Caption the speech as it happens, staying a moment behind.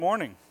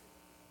Morning.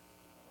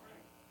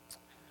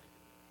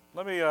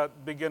 Let me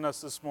begin us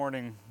this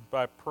morning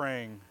by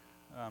praying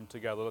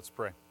together. Let's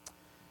pray.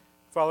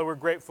 Father, we're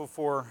grateful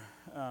for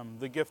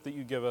the gift that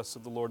you give us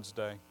of the Lord's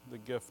Day, the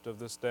gift of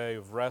this day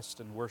of rest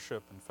and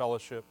worship and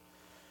fellowship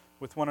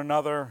with one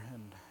another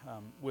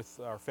and with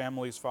our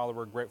families. Father,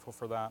 we're grateful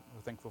for that.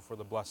 We're thankful for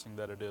the blessing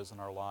that it is in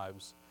our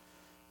lives.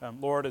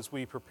 Lord, as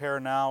we prepare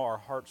now our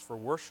hearts for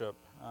worship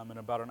in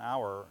about an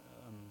hour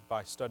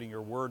by studying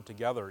your word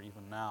together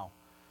even now,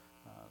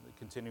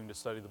 continuing to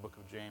study the book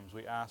of James,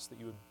 we ask that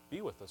you would be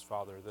with us,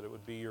 Father, that it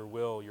would be your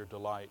will, your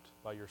delight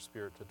by your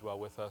Spirit to dwell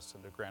with us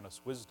and to grant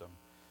us wisdom,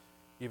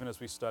 even as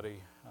we study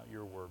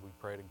your word. We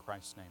pray it in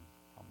Christ's name.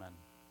 Amen.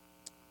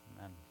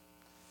 Amen.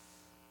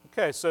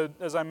 Okay, so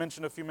as I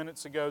mentioned a few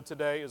minutes ago,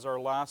 today is our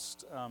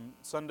last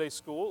Sunday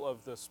school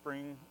of the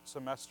spring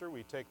semester.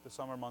 We take the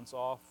summer months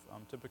off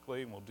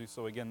typically, and we'll do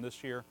so again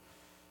this year,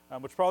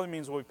 which probably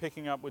means we'll be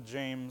picking up with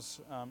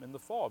James in the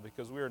fall,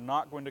 because we are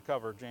not going to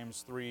cover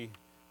James 3,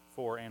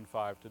 4, and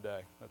 5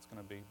 today. That's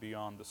going to be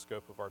beyond the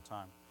scope of our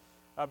time.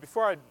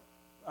 Before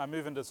I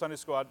move into Sunday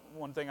school,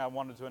 one thing I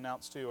wanted to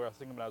announce too, or I was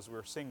thinking about as we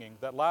were singing,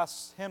 that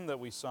last hymn that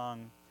we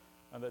sung,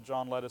 that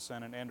John led us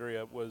in and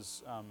Andrea,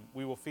 was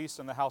We Will Feast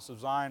in the House of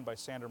Zion by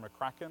Sandra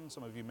McCracken.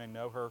 Some of you may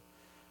know her.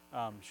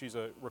 She's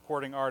a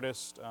recording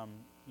artist,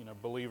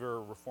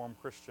 believer, Reformed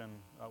Christian,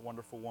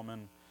 wonderful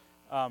woman.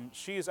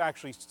 She is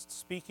actually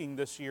speaking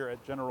this year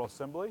at General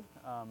Assembly,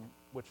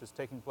 which is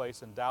taking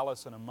place in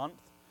Dallas in a month.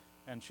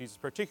 And she's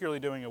particularly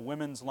doing a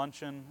women's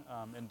luncheon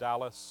in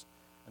Dallas.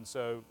 And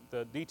so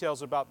the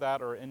details about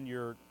that are in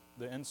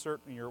the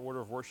insert in your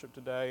order of worship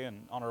today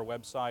and on our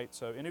website.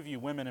 So any of you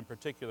women in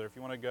particular, if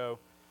you want to go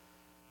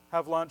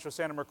have lunch with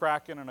Sandra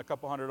McCracken and a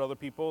couple hundred other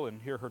people and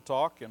hear her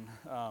talk, and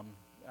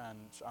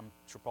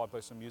she'll probably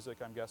play some music,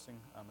 I'm guessing,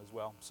 as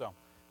well. So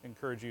I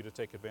encourage you to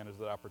take advantage of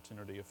that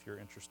opportunity if you're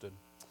interested.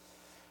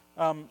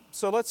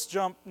 So let's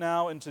jump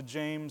now into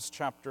James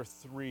chapter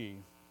 3.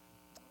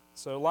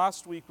 So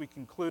last week we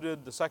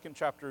concluded the second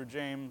chapter of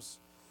James,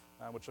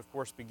 which of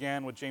course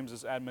began with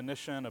James's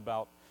admonition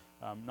about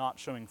not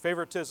showing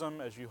favoritism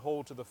as you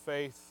hold to the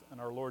faith in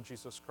our Lord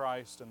Jesus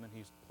Christ, and then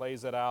he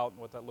plays it out,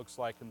 what that looks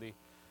like in the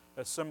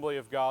assembly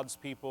of God's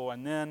people.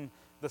 And then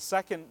the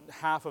second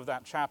half of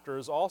that chapter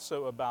is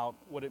also about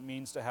what it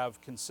means to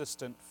have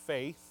consistent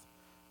faith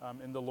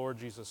in the Lord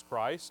Jesus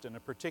Christ, and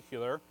in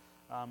particular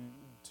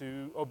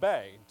to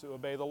obey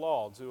the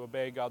law, to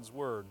obey God's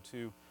word,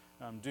 to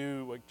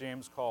do what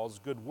James calls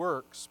good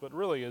works, but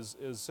really is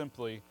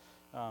simply,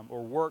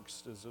 or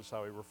works is just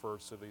how he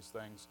refers to these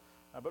things.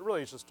 But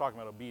really he's just talking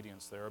about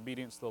obedience there,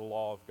 obedience to the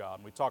law of God.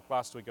 And we talked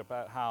last week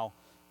about how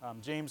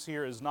James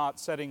here is not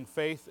setting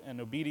faith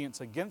and obedience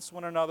against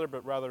one another,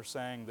 but rather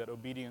saying that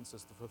obedience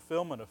is the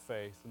fulfillment of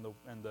faith,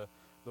 and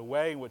the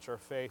way in which our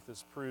faith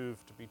is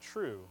proved to be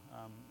true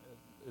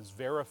is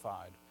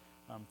verified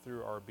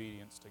through our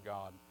obedience to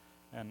God.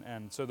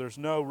 And so there's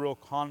no real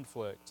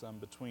conflict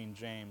between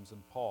James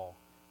and Paul.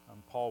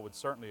 Paul would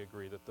certainly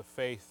agree that the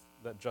faith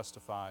that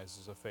justifies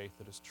is a faith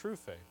that is true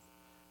faith,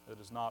 that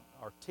is not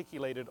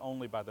articulated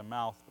only by the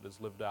mouth, but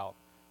is lived out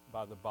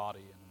by the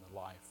body and in the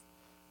life.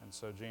 And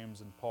so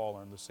James and Paul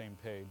are on the same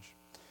page.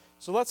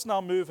 So let's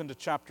now move into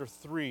chapter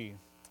 3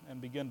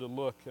 and begin to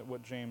look at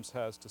what James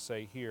has to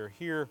say here.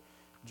 Here,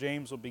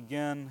 James will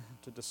begin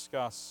to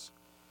discuss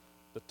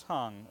the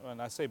tongue.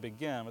 And I say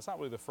begin, it's not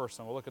really the first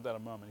time. We'll look at that in a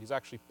moment. He's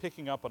actually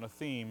picking up on a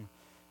theme.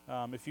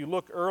 If you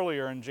look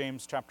earlier in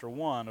James chapter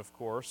 1, of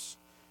course,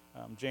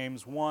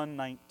 James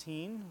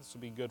 1:19, this will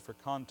be good for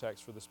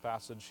context for this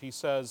passage. He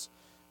says,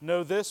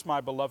 "Know this,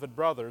 my beloved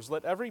brothers,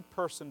 let every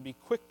person be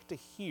quick to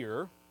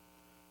hear,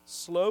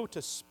 slow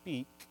to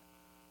speak,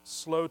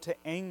 slow to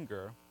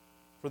anger,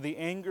 for the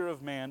anger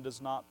of man does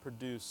not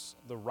produce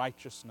the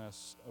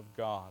righteousness of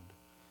God."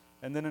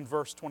 And then in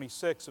verse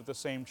 26 of the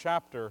same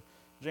chapter,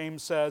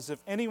 James says,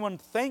 if anyone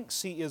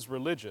thinks he is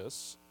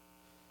religious,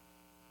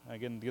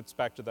 again, it gets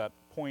back to that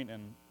point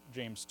in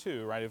James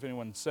 2, right? If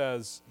anyone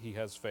says he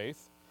has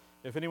faith,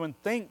 if anyone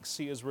thinks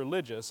he is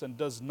religious and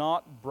does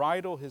not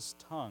bridle his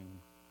tongue,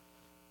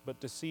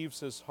 but deceives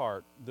his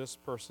heart, this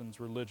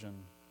person's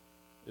religion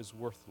is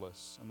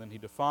worthless. And then he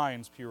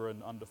defines pure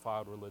and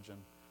undefiled religion,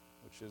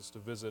 which is to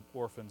visit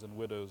orphans and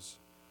widows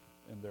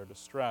in their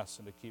distress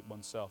and to keep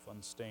oneself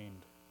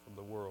unstained from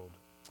the world.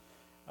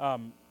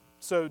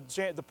 So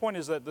the point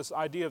is that this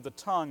idea of the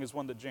tongue is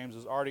one that James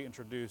has already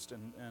introduced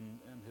in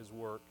his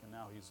work, and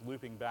now he's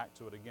looping back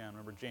to it again.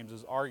 Remember,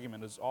 James's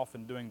argument is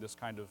often doing this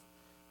kind of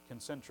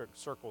concentric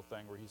circle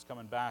thing where he's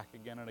coming back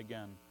again and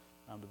again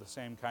to the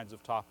same kinds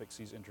of topics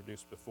he's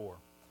introduced before.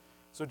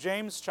 So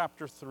James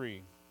chapter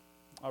 3,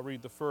 I'll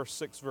read the first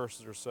 6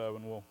 verses or so,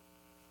 and we'll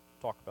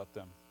talk about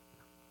them.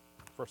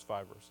 First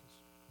 5 verses.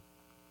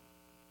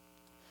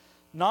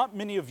 "Not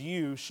many of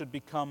you should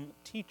become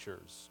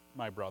teachers,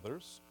 my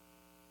brothers,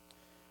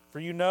 for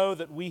you know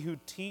that we who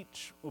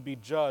teach will be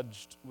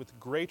judged with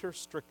greater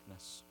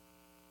strictness.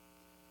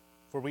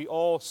 For we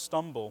all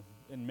stumble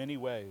in many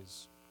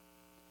ways.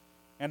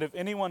 And if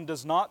anyone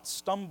does not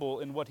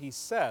stumble in what he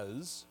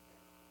says,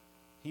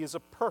 he is a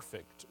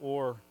perfect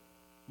or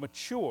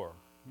mature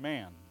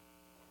man,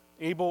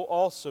 able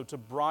also to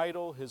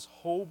bridle his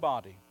whole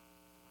body.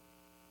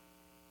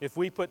 If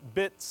we put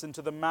bits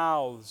into the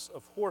mouths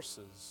of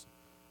horses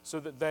so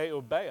that they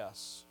obey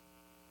us,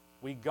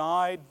 we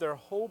guide their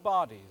whole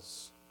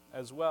bodies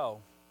as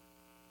well.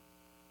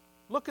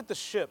 Look at the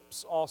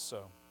ships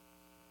also.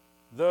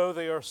 Though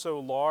they are so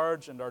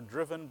large and are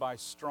driven by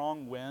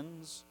strong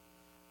winds,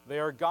 they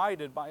are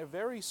guided by a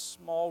very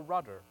small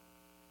rudder,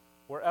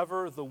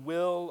 wherever the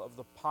will of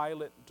the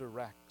pilot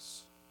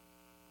directs.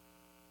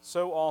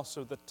 So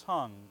also the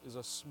tongue is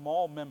a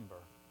small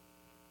member,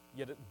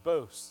 yet it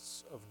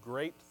boasts of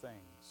great things.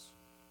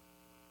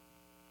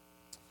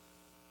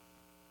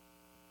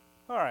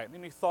 All right,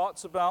 any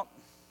thoughts about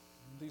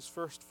these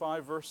first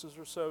 5 verses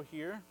or so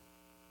here?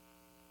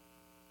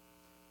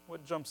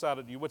 What jumps out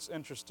at you? What's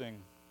interesting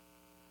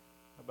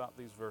about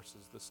these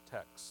verses, this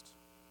text?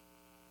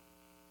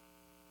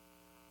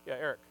 Yeah,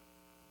 Eric.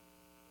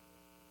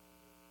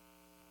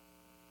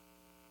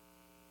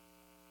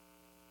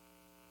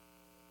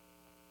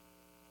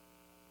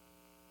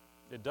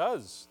 It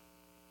does.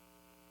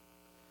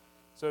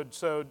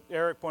 So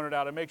Eric pointed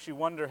out, it makes you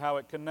wonder how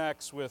it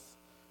connects with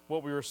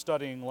what we were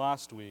studying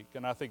last week,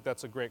 and I think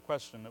that's a great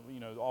question.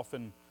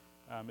 Often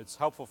it's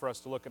helpful for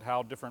us to look at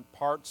how different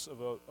parts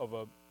of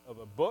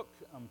a book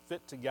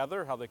fit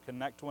together, how they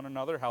connect to one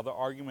another, how the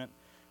argument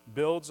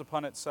builds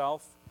upon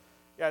itself.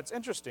 Yeah, it's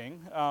interesting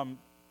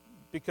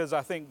because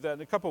I think that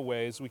in a couple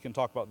ways we can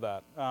talk about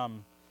that.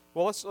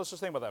 Well, let's just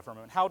think about that for a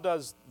moment. How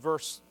does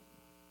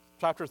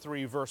chapter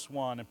 3, verse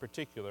 1 in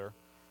particular,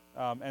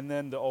 and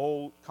then the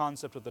whole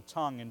concept of the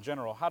tongue in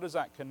general, how does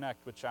that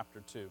connect with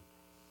chapter 2?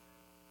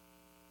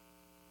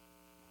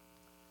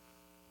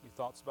 Any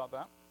thoughts about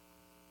that?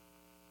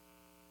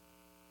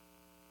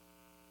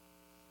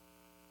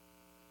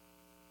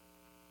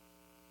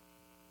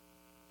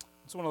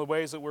 It's one of the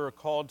ways that we're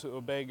called to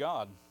obey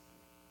God,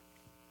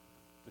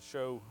 to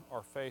show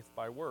our faith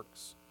by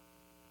works.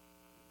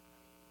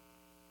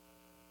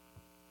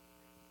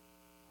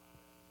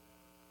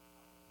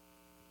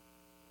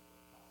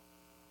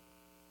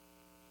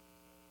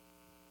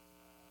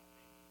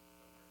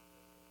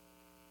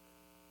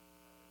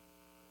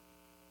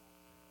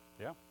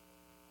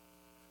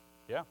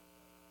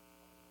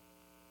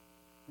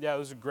 Yeah,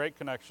 those are great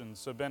connections.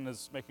 So Ben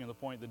is making the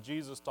point that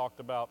Jesus talked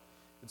about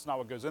it's not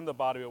what goes in the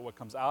body, but what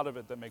comes out of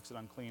it that makes it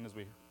unclean, as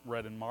we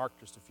read in Mark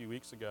just a few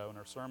weeks ago in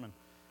our sermon.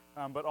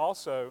 But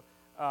also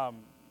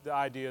the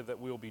idea that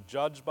we will be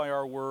judged by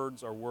our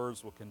words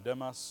will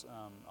condemn us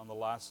on the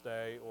last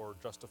day or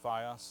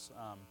justify us.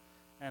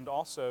 And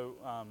also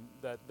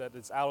that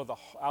it's out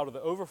of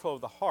the overflow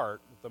of the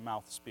heart that the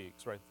mouth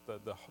speaks, right?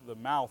 The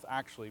mouth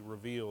actually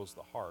reveals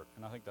the heart,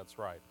 and I think that's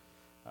right.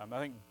 I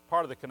think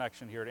part of the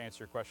connection here, to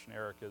answer your question,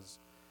 Eric, is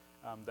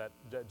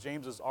that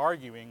James is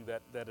arguing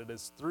that it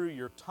is through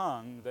your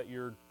tongue that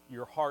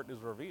your heart is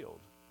revealed,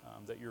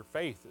 that your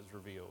faith is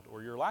revealed,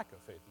 or your lack of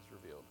faith is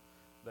revealed,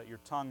 that your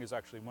tongue is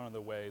actually one of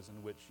the ways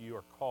in which you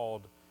are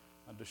called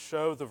to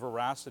show the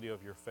veracity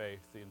of your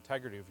faith, the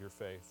integrity of your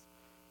faith,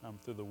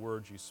 through the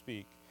words you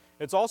speak.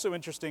 It's also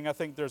interesting, I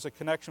think there's a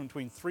connection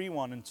between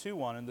 3:1 and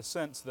 2:1 in the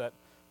sense that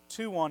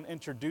 2:1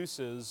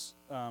 introduces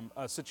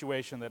a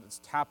situation that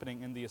it's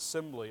happening in the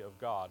assembly of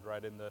God,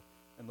 right, in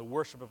the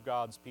worship of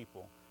God's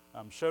people.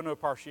 Show no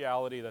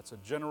partiality, that's a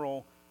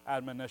general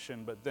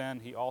admonition, but then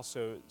he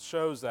also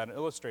shows that and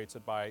illustrates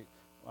it by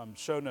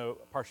show no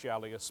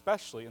partiality,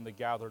 especially in the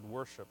gathered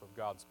worship of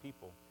God's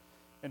people.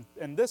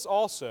 And this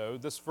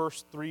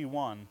verse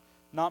 3:1,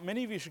 not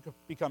many of you should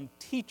become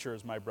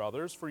teachers, my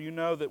brothers, for you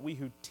know that we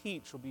who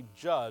teach will be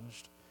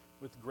judged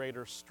with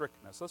greater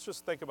strictness. Let's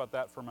just think about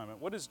that for a moment.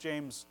 What is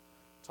James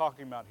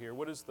talking about here?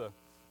 What's the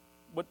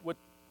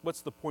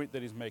point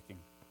that he's making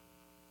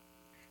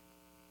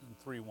in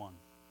 3:1?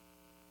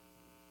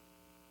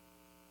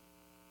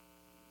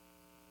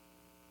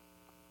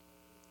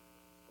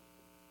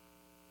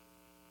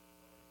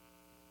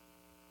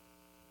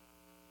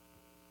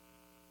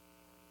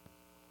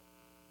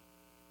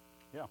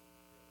 Yeah.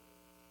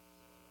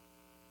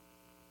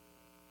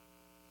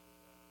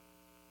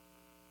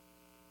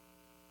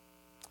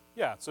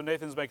 Yeah, so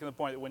Nathan's making the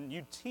point that when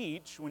you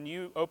teach, when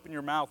you open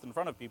your mouth in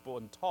front of people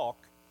and talk,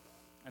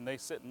 and they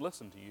sit and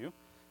listen to you,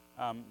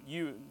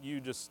 you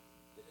just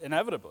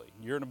inevitably,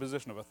 you're in a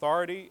position of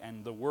authority,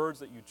 and the words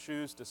that you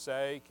choose to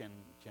say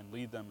can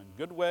lead them in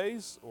good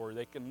ways, or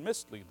they can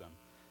mislead them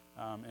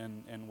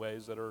in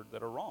ways that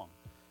are wrong.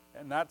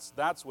 And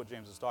that's what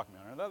James is talking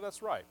about, and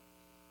that's right.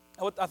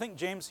 I think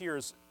James here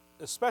is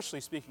especially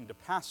speaking to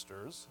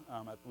pastors.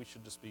 We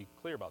should just be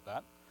clear about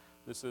that.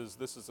 This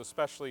is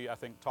especially, I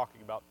think,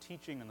 talking about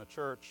teaching in the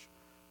church,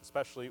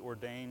 especially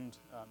ordained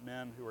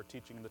men who are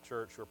teaching in the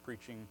church, who are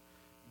preaching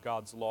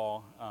God's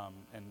law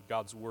and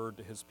God's word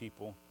to his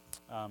people.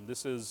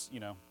 This is,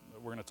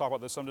 we're going to talk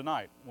about this some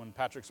tonight when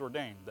Patrick's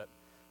ordained, that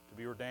to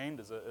be ordained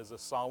is a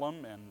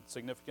solemn and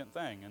significant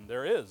thing. And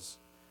there is,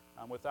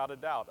 without a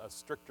doubt, a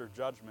stricter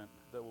judgment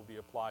that will be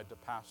applied to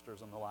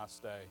pastors on the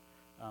last day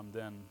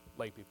than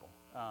lay people.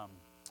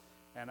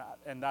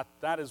 And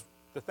that is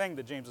the thing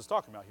that James is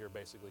talking about here,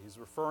 basically. He's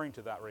referring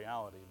to that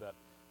reality, that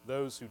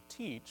those who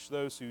teach,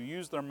 those who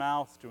use their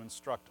mouth to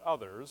instruct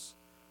others,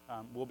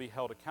 will be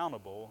held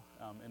accountable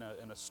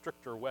in a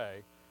stricter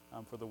way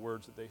for the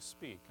words that they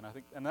speak.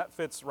 And that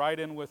fits right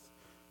in with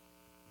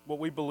what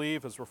we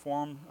believe as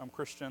Reformed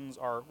Christians.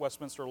 Our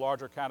Westminster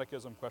Larger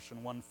Catechism,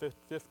 question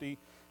 150,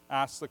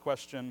 asks the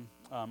question,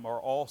 are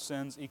all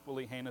sins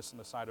equally heinous in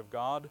the sight of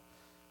God?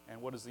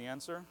 And what is the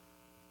answer?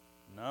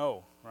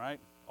 No, right?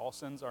 All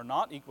sins are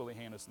not equally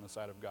heinous in the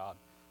sight of God.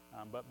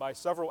 But by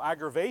several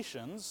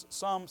aggravations,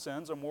 some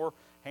sins are more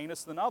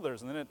heinous than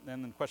others. And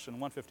then question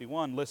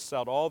 151 lists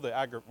out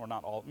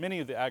many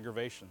of the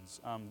aggravations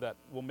that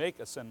will make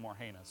a sin more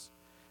heinous.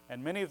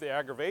 And many of the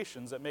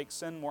aggravations that make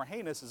sin more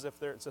heinous is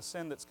if it's a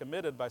sin that's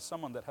committed by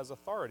someone that has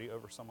authority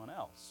over someone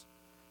else.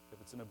 If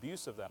it's an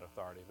abuse of that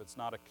authority, if it's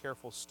not a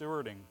careful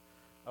stewarding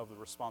of the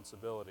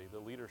responsibility, the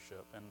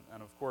leadership.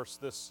 And of course,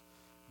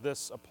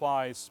 this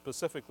applies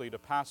specifically to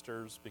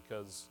pastors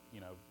because,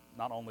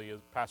 not only is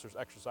pastors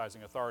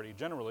exercising authority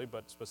generally,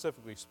 but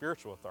specifically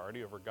spiritual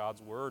authority over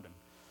God's word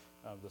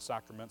and the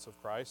sacraments of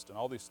Christ and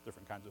all these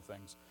different kinds of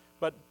things.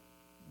 But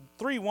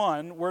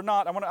 3:1,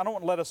 I don't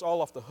want to let us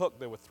all off the hook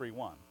there with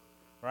 3:1,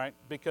 right?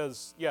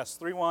 Because yes,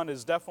 3:1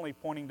 is definitely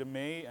pointing to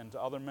me and to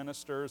other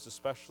ministers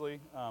especially,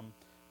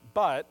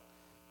 but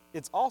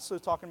it's also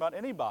talking about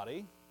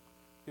anybody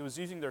who is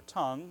using their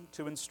tongue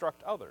to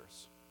instruct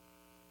others.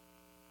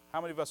 How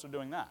many of us are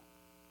doing that?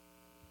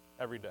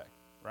 Every day,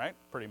 right?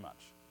 Pretty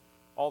much.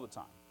 All the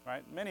time,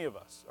 right? Many of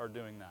us are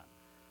doing that.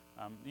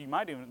 You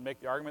might even make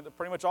the argument that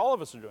pretty much all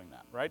of us are doing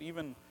that, right?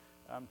 Even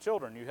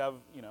children, you have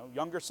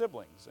younger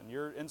siblings, and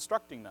you're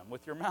instructing them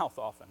with your mouth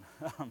often.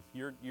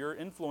 You're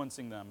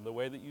influencing them the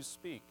way that you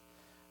speak.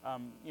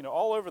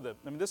 All over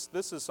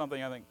this is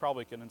something I think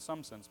probably can in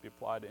some sense be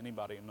applied to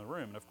anybody in the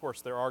room. And of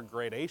course there are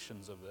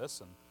gradations of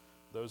this, and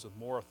those with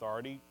more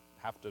authority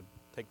have to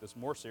take this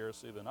more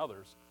seriously than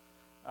others.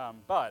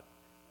 But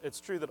it's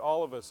true that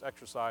all of us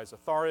exercise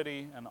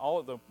authority, and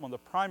one of the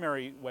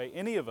primary way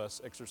any of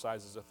us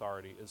exercises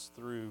authority is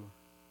through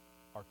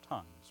our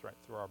tongues, right?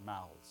 Through our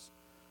mouths.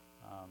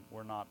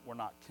 We're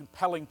not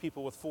compelling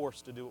people with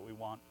force to do what we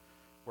want.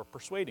 We're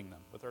persuading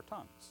them with our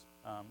tongues.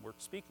 We're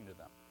speaking to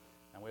them.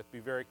 And we have to be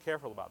very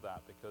careful about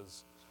that,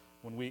 because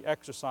when we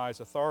exercise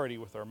authority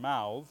with our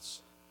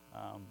mouths,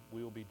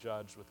 we will be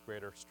judged with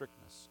greater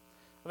strictness.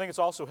 I think it's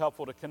also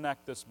helpful to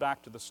connect this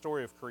back to the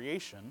story of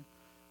creation,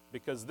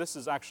 because this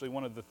is actually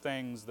one of the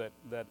things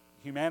that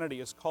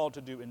humanity is called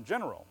to do in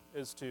general,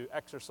 is to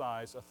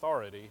exercise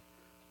authority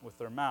with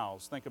their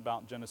mouths. Think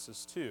about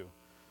Genesis 2.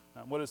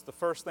 What is the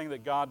first thing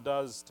that God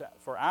does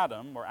for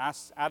Adam, or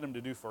asks Adam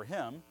to do for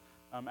him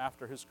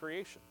after his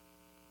creation?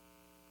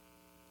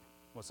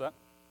 What's that?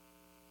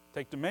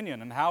 Take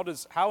dominion. And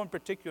how in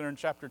particular in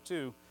chapter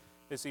 2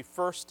 does he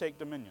first take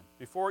dominion,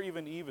 before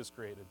even Eve is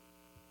created?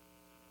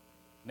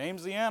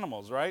 Names the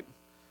animals, right?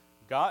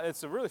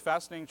 It's a really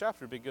fascinating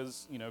chapter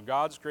because,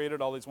 God's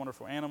created all these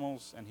wonderful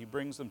animals, and he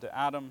brings them to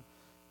Adam,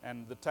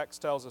 and the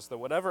text tells us that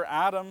whatever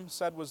Adam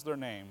said was their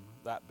name,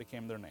 that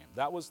became their name.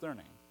 That was their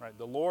name, right?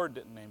 The Lord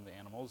didn't name the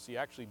animals. He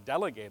actually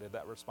delegated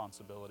that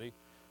responsibility,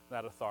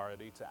 that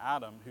authority to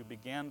Adam, who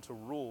began to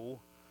rule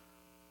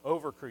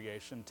over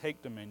creation,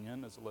 take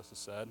dominion, as Alyssa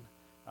said,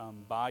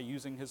 by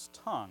using his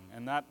tongue.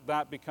 And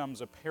that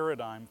becomes a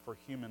paradigm for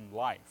human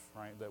life,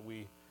 right? That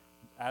we,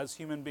 as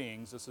human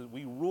beings,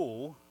 we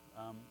rule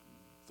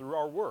through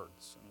our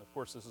words. And of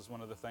course, this is one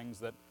of the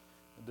things that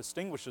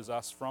distinguishes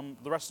us from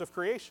the rest of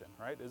creation,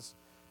 right? Is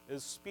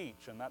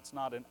speech, and that's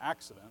not an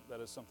accident. That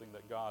is something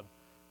that God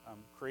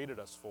created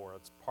us for.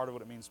 It's part of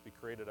what it means to be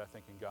created, I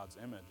think, in God's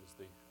image, is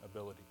the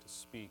ability to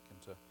speak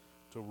and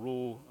to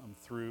rule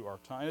through our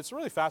tongue. And it's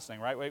really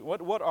fascinating, right?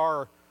 What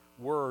are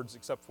words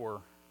except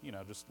for,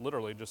 just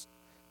literally just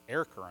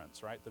air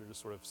currents, right? That are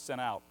just sort of sent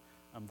out,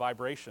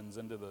 vibrations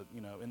into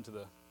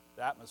the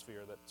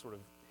atmosphere that sort of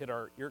hit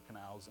our ear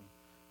canals and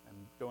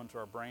go into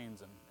our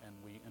brains, and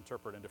we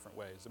interpret in different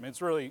ways. I mean,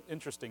 it's really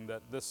interesting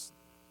that this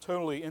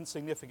totally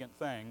insignificant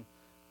thing,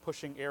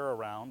 pushing air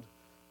around,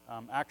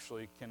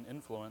 actually can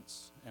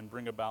influence and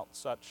bring about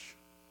such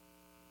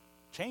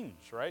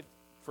change, right?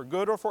 For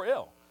good or for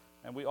ill.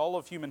 And all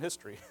of human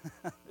history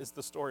is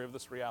the story of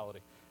this reality.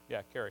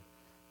 Yeah, Carrie.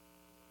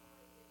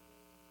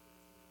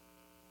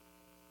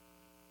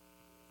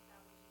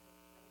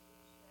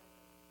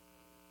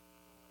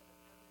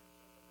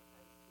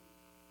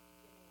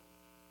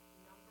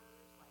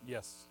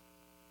 Yes.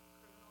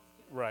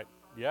 Right.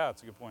 Yeah,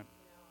 that's a good point.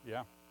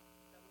 Yeah.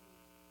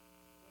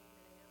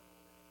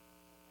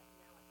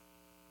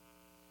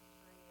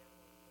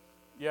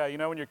 Yeah,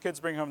 when your kids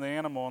bring home the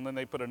animal and then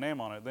they put a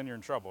name on it, then you're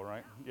in trouble,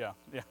 right? Yeah,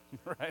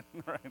 right.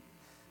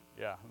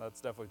 Yeah,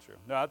 that's definitely true.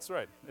 No, that's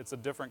right. It's a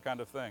different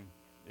kind of thing.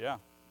 Yeah,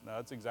 no,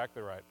 that's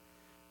exactly right.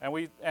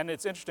 And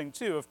it's interesting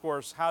too, of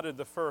course, how did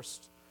the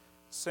first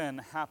sin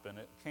happen?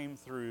 It came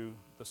through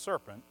the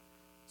serpent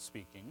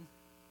speaking,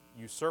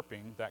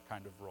 usurping that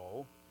kind of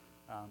role,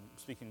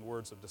 speaking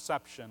words of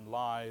deception,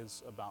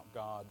 lies about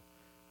God,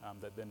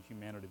 that then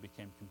humanity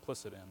became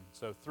complicit in.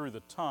 So through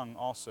the tongue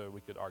also,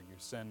 we could argue,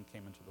 sin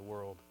came into the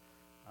world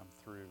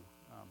through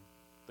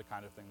the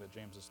kind of thing that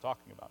James is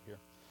talking about here.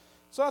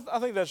 So I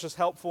think that's just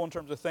helpful in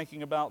terms of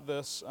thinking about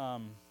this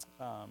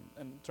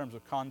in terms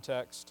of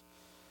context.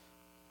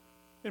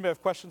 Anybody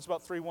have questions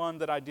about 3:1,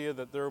 that idea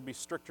that there will be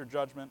stricter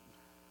judgment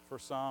for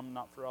some,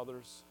 not for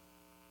others?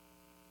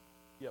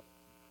 Yep.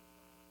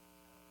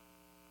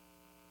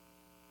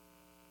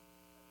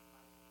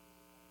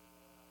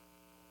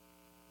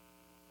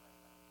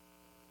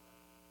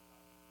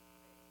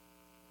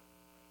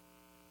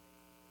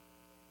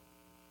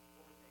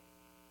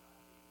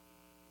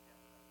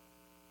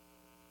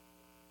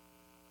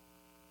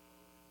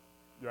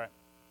 Right.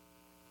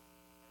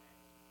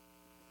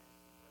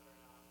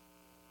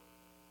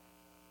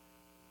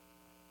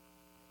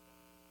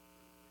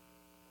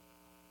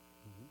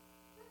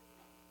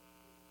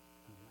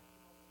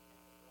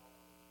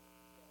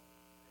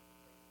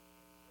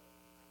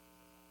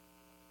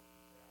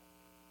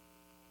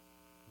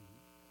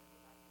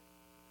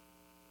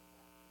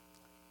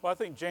 Well, I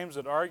think James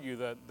would argue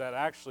that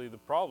actually the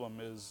problem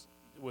is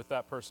with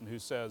that person who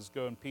says,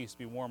 "Go in peace,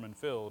 be warm and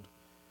filled,"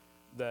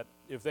 that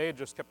if they had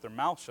just kept their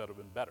mouth shut, it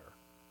would have been better,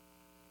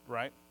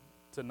 right?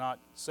 To not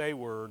say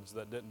words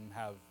that didn't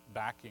have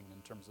backing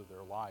in terms of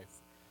their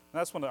life. And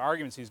that's one of the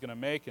arguments he's going to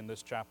make in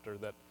this chapter,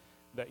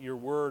 that your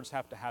words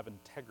have to have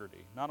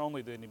integrity. Not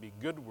only do they need to be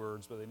good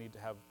words, but they need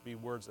to be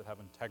words that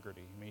have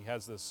integrity. I mean, he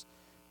has this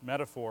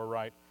metaphor,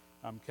 right?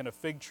 Can a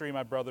fig tree,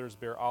 my brothers,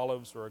 bear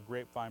olives, or a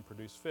grapevine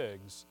produce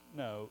figs?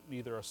 No,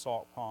 neither a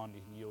salt pond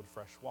can yield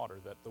fresh water.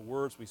 That the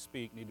words we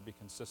speak need to be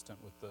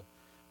consistent with the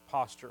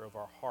posture of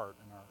our heart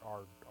and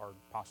our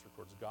posture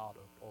towards God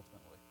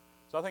ultimately.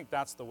 So I think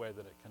that's the way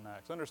that it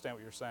connects. I understand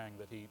what you're saying,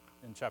 that he,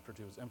 in chapter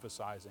 2, is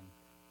emphasizing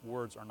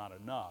words are not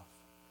enough.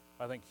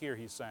 I think here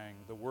he's saying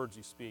the words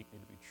you speak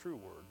need to be true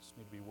words,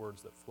 need to be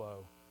words that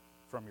flow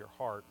from your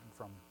heart and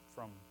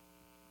from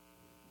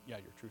your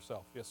true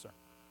self. Yes, sir.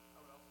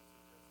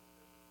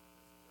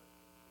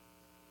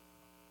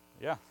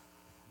 Yeah,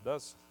 it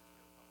does.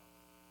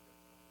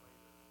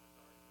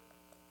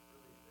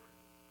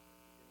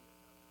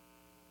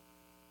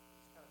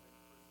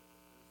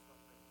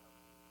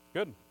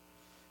 Good.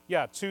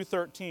 Yeah,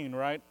 2:13,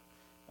 right?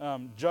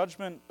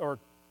 Judgment, or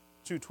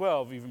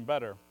 2:12, even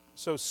better.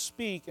 So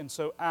speak and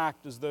so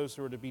act as those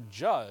who are to be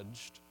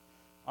judged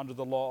under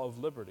the law of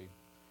liberty.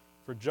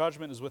 For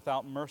judgment is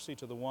without mercy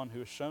to the one who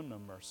has shown no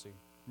mercy.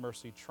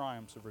 Mercy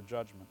triumphs over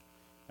judgment.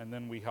 And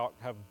then we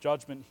have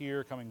judgment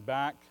here coming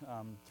back.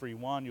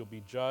 3:1, you'll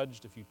be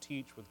judged if you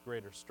teach with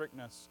greater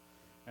strictness.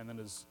 And then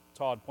as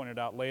Todd pointed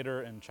out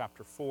later in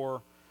chapter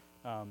 4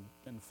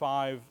 and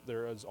 5,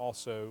 there is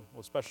also,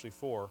 well, especially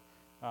 4,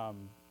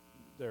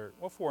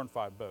 4 and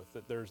 5 both,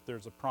 that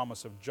there's a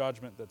promise of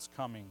judgment that's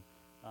coming,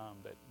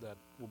 that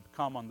will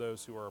come on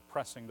those who are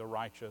oppressing the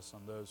righteous,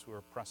 on those who are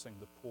oppressing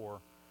the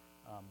poor.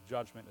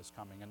 Judgment is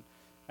coming.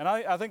 And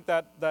I think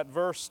that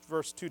verse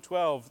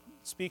 2:12,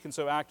 speak and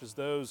so act as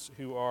those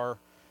who are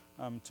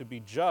to be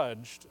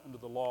judged under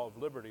the law of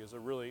liberty, is a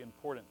really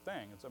important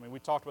thing. We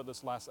talked about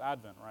this last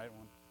Advent, right?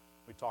 When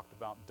we talked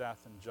about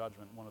death and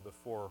judgment, one of the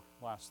 4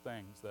 last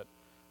things,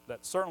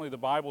 that certainly the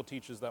Bible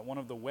teaches that one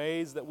of the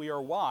ways that we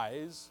are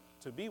wise,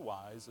 to be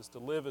wise, is to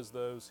live as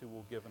those who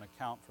will give an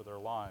account for their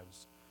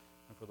lives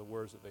and for the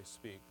words that they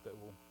speak,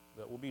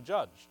 that will be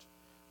judged,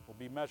 will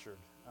be measured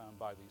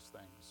by these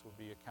things, will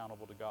be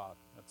accountable to God.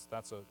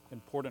 That's an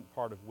important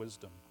part of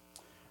wisdom.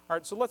 All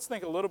right, so let's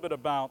think a little bit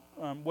about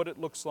what it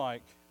looks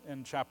like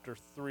in chapter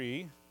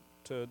 3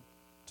 to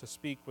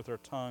speak with our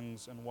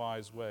tongues in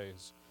wise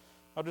ways.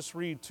 I'll just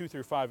read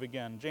 2-5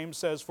 again. James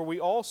says, "For we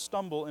all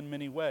stumble in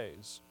many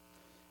ways.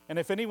 And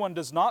if anyone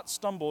does not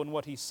stumble in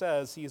what he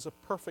says, he is a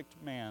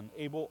perfect man,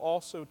 able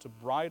also to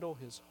bridle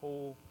his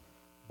whole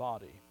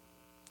body.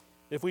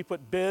 If we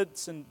put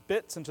bits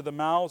into the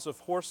mouths of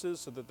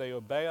horses so that they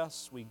obey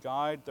us, we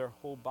guide their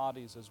whole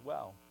bodies as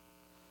well.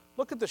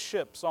 Look at the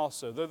ships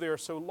also. Though they are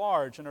so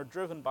large and are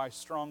driven by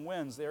strong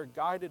winds, they are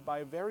guided by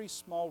a very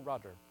small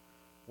rudder,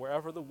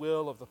 wherever the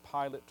will of the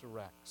pilot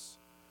directs.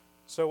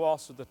 So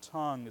also the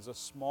tongue is a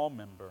small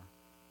member,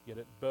 yet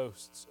it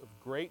boasts of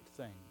great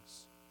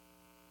things."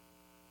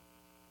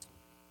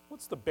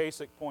 What's the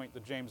basic point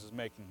that James is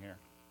making here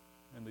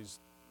in these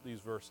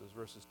verses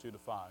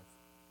 2-5?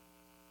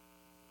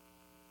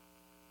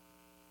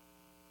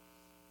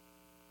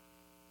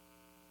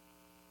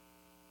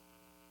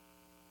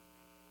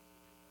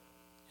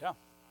 Yeah.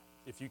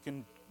 If you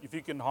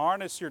can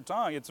harness your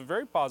tongue, it's a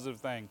very positive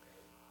thing.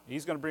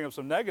 He's going to bring up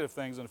some negative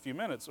things in a few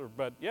minutes,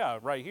 but yeah,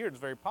 right here it's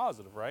very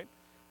positive, right?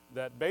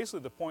 That basically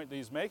the point that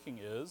he's making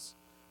is,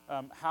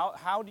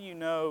 how do you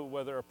know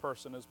whether a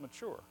person is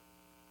mature?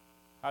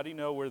 How do you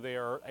know where they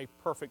are a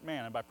perfect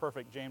man? And by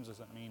perfect, James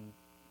doesn't mean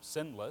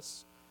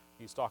sinless.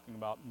 He's talking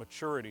about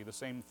maturity, the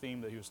same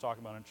theme that he was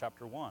talking about in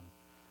chapter 1,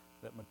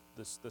 that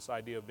this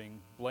idea of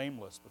being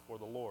blameless before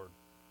the Lord.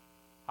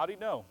 How do you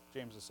know,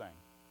 James is saying,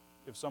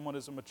 if someone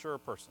is a mature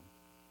person?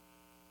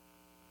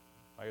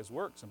 By his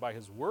works and by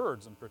his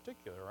words in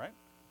particular, right?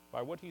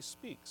 By what he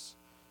speaks.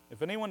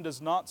 If anyone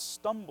does not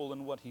stumble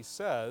in what he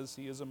says,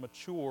 he is a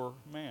mature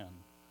man,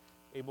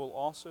 able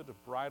also to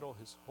bridle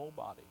his whole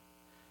body.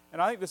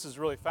 And I think this is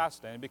really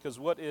fascinating because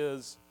what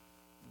is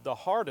the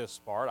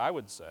hardest part, I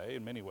would say,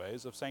 in many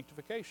ways, of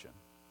sanctification?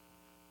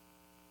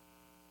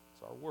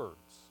 It's our words,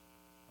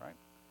 right?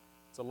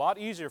 It's a lot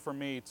easier for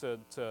me to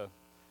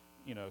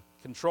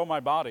control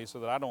my body so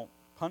that I don't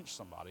punch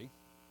somebody.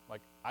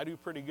 Like, I do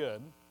pretty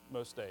good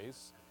most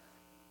days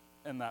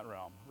in that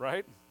realm,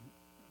 right?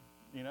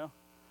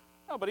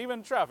 No, but even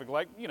in traffic,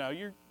 like,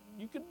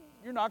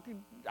 you're not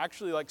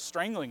actually like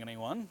strangling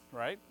anyone,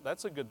 right?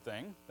 That's a good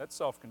thing. That's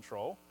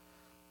self-control.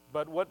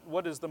 But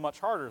what is the much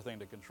harder thing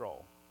to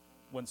control?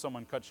 When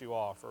someone cuts you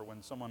off or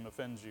when someone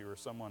offends you or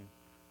someone,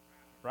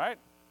 right?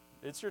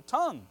 It's your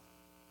tongue,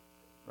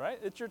 right?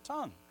 It's your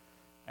tongue.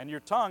 And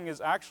your tongue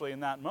is actually in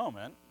that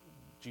moment,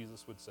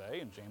 Jesus would say,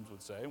 and James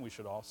would say, and we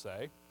should all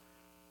say,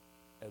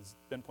 as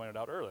been pointed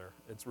out earlier,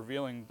 it's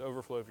revealing the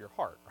overflow of your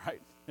heart,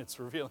 right? It's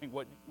revealing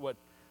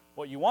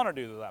what you want to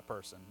do to that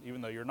person,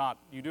 even though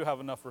you do have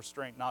enough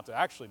restraint not to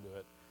actually do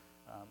it,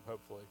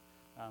 hopefully.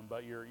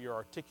 But you're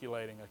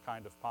articulating a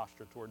kind of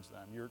posture towards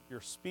them.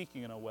 You're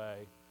speaking in a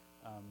way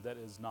that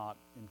is not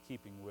in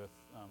keeping with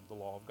the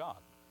law of God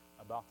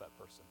about that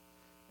person.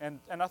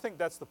 And I think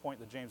that's the point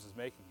that James is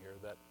making here,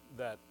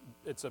 that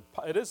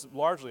it is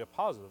largely a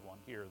positive one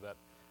here,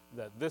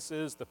 that this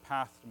is the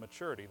path to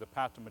maturity. The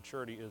path to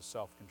maturity is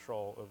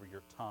self-control over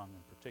your tongue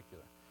in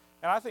particular.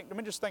 And I think, let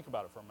me just think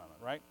about it for a moment,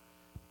 right?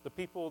 The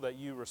people that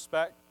you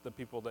respect, the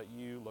people that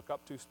you look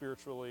up to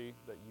spiritually,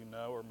 that you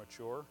know are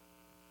mature,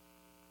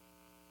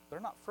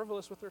 they're not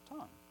frivolous with their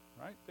tongue,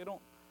 right? They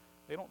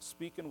don't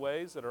speak in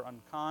ways that are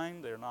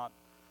unkind. They're not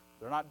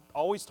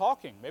always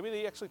talking. Maybe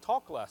they actually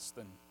talk less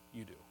than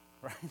you do,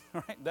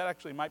 right? That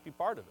actually might be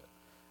part of it.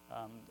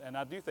 And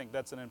I do think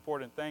that's an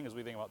important thing as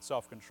we think about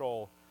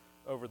self-control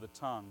over the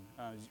tongue.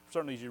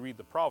 Certainly as you read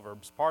the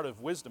Proverbs, part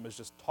of wisdom is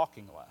just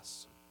talking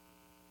less.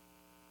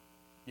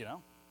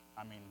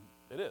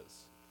 It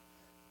is.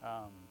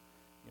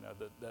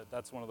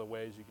 That's one of the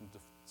ways you can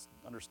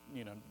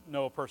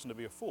know a person to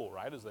be a fool,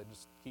 right? Is they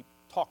just keep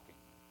talking.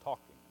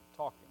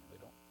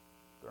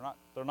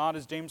 They're not,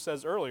 as James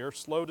says earlier,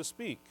 slow to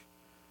speak,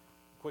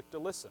 quick to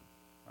listen,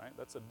 right?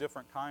 That's a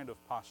different kind of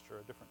posture,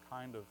 a different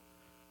kind of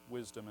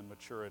wisdom and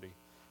maturity.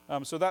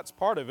 So that's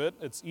part of it.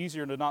 It's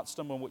easier to not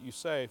stumble on what you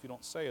say if you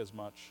don't say as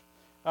much.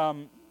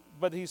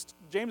 But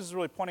James is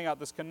really pointing out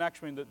this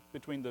connection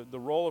between the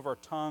role of our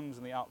tongues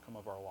and the outcome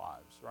of our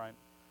lives, right?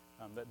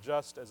 That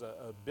just as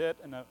a bit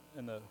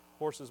in the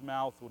horse's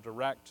mouth will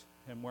direct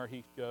him where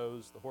he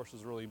goes. The horse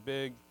is really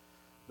big,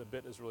 the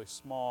bit is really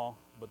small,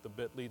 but the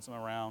bit leads him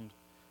around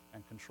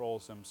and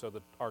controls him, so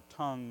that our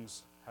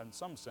tongues, in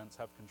some sense,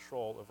 have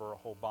control over our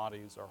whole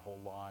bodies, our whole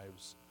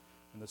lives.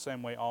 In the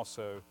same way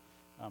also,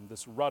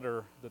 this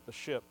rudder that the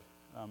ship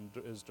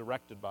is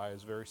directed by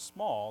is very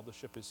small. The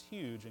ship is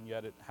huge, and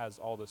yet it has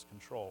all this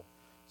control.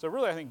 So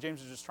really, I think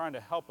James is just trying to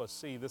help us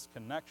see this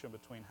connection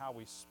between how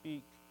we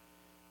speak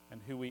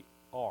and who we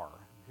are,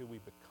 and who we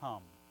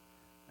become.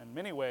 In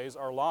many ways,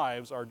 our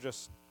lives are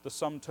just the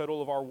sum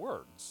total of our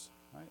words,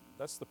 right?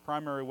 That's the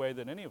primary way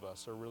that any of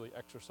us are really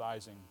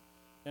exercising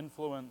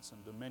influence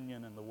and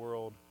dominion in the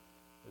world,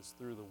 is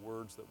through the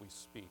words that we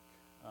speak,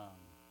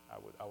 I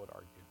would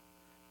argue.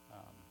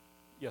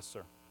 Yes,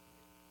 sir.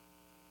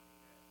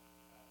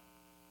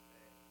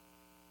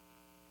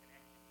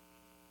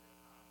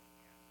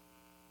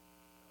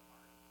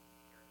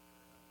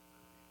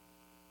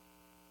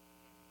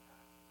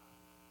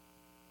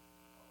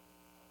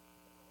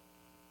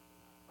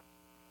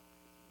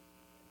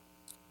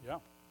 Yeah.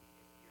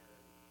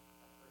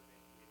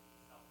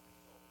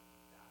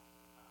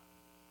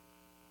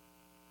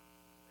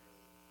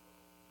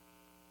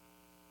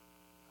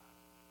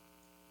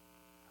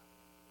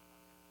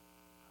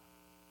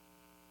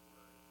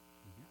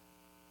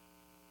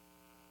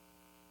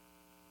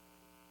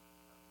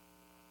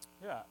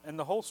 Yeah, and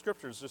the whole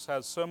Scriptures just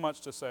has so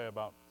much to say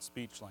about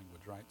speech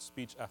language, right?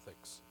 Speech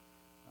ethics.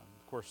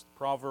 Of course, the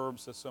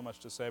Proverbs has so much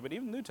to say, but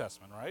even the New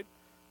Testament, right?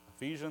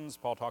 Ephesians,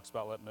 Paul talks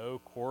about let no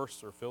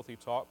coarse or filthy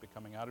talk be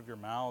coming out of your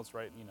mouths,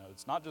 right?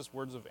 It's not just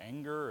words of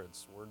anger,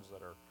 it's words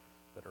that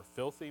are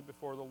filthy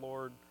before the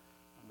Lord,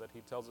 that he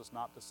tells us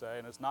not to say.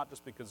 And it's not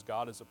just because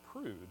God is a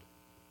prude,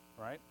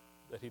 right?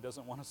 That he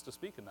doesn't want us to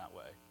speak in that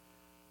way.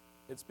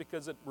 It's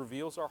because it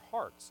reveals our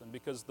hearts, and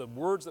because the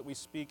words that we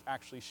speak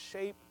actually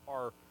shape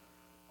our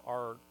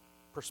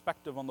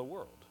perspective on the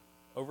world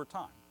over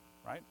time,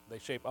 right? They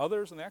shape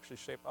others, and they actually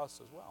shape us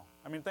as well.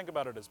 I mean, think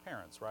about it as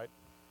parents, right?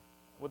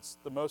 What's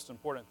the most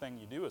important thing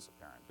you do as a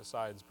parent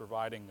besides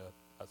providing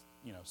a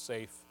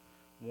safe,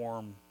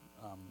 warm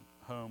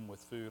home with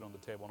food on the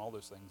table and all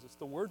those things? It's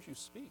the words you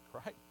speak,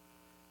 right?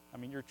 I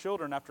mean, your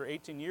children after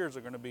 18 years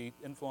are going to be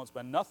influenced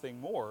by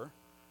nothing more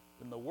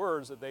than the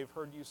words that they've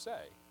heard you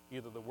say,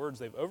 either the words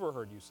they've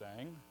overheard you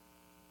saying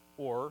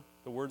or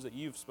the words that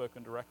you've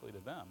spoken directly to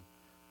them.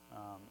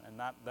 And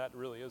that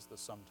really is the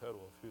sum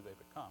total of who they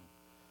become,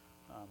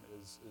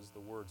 is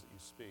the words that you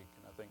speak.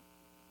 And I think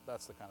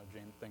that's the kind of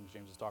things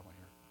James is talking about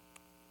here.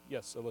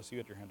 Yes, Alyssa, you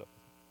had your hand up.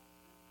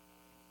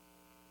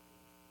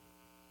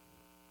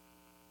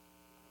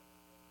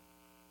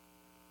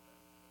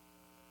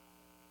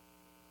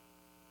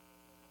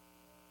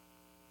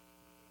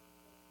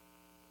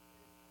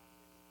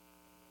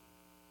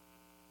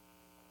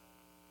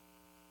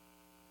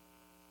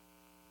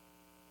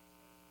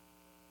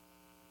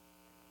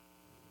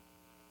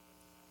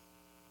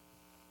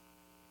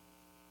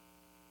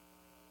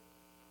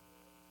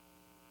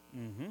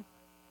 Mm-hmm.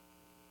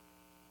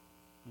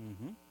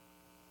 Mm-hmm.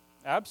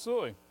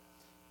 Absolutely.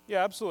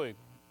 Yeah, absolutely.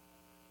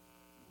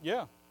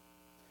 Yeah.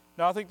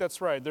 No, I think that's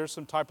right. There's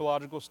some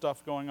typological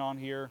stuff going on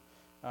here.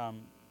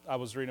 Um, I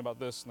was reading about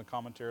this in the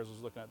commentaries I was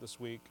looking at this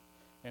week.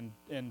 And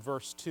in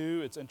verse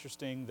 2, it's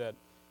interesting that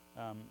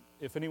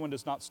if anyone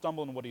does not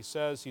stumble in what he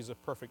says, he's a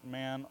perfect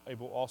man,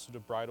 able also to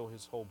bridle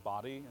his whole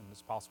body. And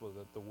it's possible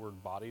that the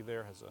word body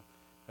there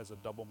has a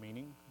double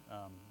meaning,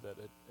 that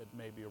it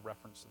may be a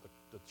reference to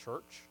the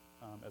church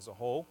as a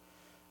whole.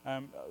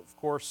 Of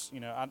course,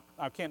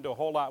 I can't do a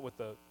whole lot with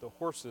the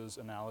horses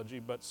analogy,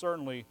 but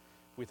certainly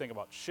if we think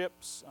about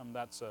ships,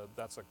 that's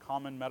a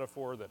common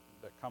metaphor that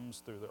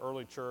comes through the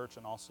early church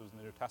and also in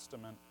the New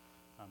Testament,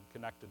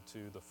 connected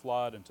to the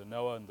flood and to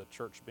Noah, and the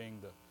church being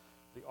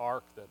the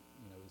ark that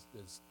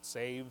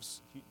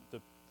saves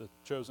the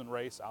chosen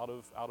race out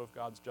of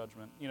God's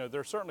judgment. There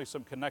are certainly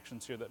some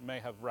connections here that may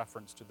have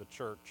reference to the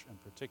church in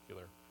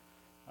particular.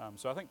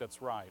 So I think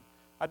that's right.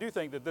 I do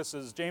think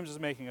that James is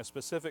making a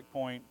specific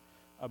point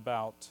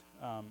about,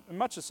 in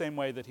much the same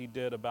way that he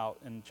did about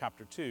in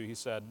chapter 2. He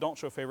said, don't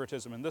show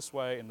favoritism in this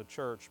way in the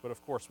church, but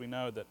of course we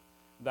know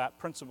that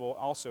principle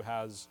also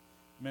has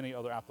many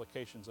other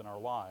applications in our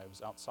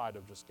lives outside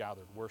of just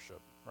gathered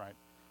worship, right?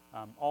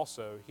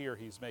 Also, here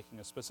he's making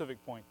a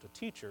specific point to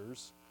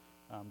teachers.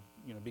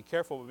 Be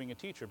careful with being a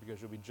teacher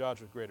because you'll be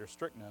judged with greater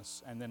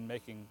strictness,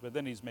 but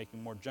then he's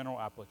making more general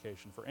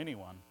application for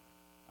anyone,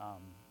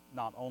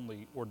 not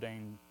only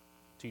ordained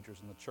teachers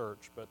in the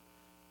church, but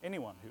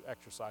anyone who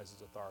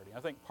exercises authority. I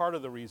think part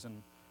of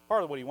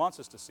what he wants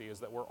us to see is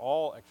that we're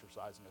all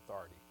exercising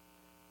authority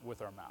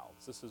with our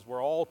mouths.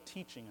 We're all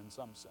teaching in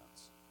some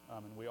sense,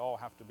 and we all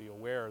have to be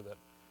aware that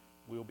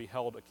we will be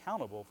held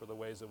accountable for the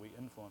ways that we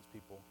influence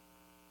people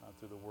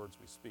through the words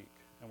we speak.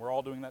 And we're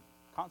all doing that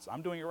constantly.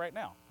 I'm doing it right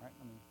now, right?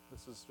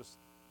 It's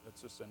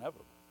just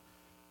inevitable.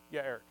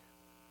 Yeah, Eric.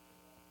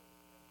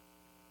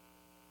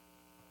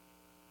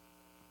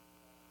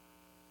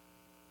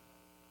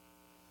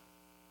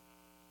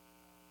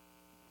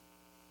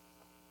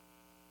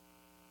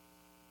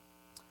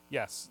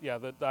 Yes, yeah,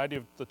 the idea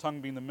of the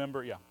tongue being the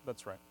member, yeah,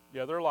 that's right.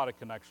 Yeah, there are a lot of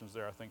connections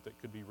there, I think, that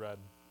could be read,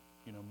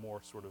 more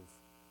sort of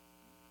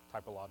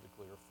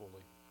typologically or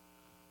fully.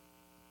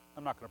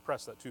 I'm not going to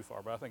press that too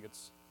far, but I think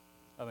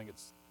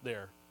it's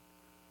there.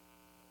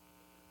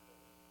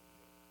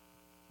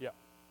 Yeah.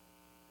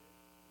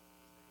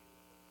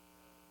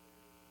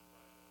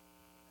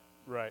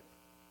 Right.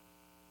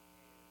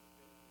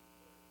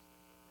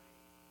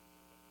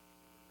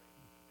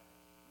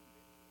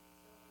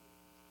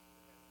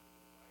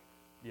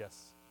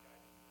 Yes.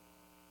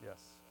 Yes.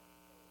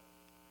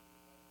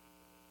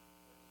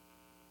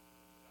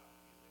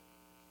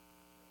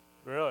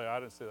 Really? I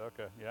didn't see that.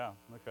 Okay. Yeah.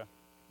 Okay.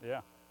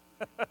 Yeah.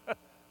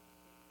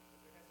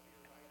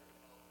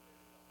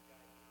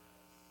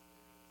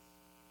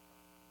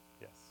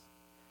 Yes.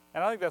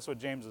 And I think that's what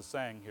James is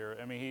saying here.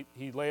 I mean,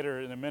 he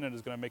later in a minute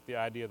is going to make the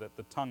idea that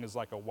the tongue is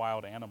like a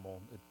wild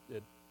animal.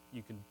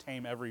 You can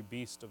tame every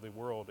beast of the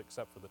world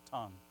except for the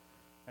tongue.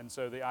 And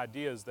so the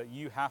idea is that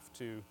you have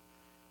to,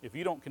 if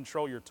you don't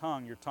control your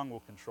tongue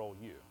will control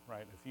you,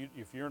 right?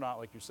 If you're not,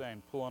 like you're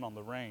saying, pulling on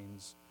the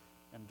reins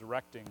and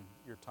directing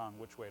your tongue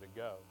which way to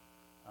go,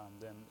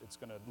 then it's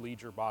going to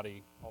lead your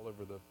body all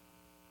over the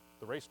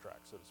racetrack,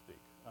 so to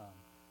speak,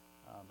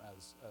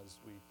 as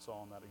we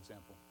saw in that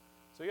example.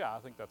 So yeah, I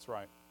think that's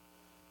right.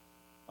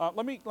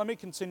 Let me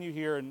continue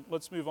here, and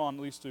let's move on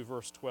at least to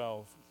verse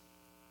 12.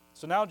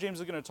 So now James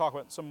is going to talk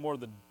about some more of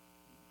the,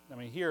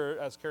 here,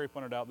 as Carrie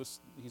pointed out,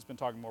 he's been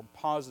talking more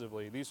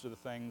positively. These are the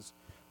things,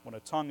 when a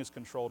tongue is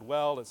controlled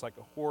well, it's like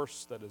a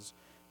horse that is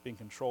being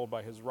controlled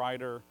by his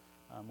rider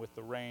with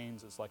the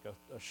reins. It's like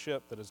a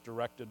ship that is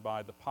directed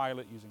by the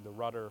pilot using the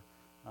rudder.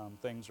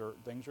 Things are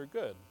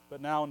good.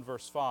 But now in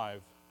verse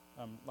 5,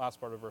 last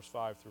part of verse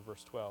 5 through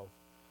verse 12,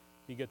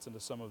 he gets into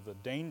some of the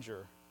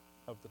danger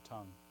of the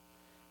tongue.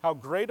 How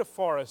great a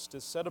forest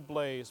is set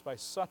ablaze by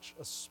such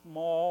a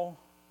small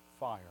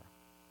fire.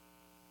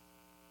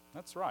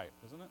 That's right,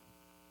 isn't it?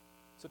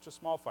 Such a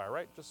small fire,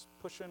 right? Just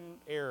pushing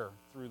air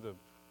through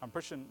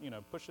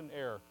pushing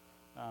air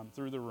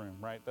through the room,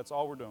 right? That's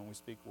all we're doing. We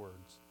speak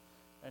words.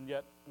 And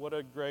yet, what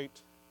a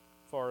great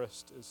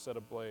forest is set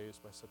ablaze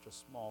by such a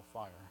small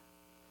fire.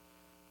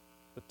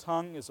 The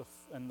tongue is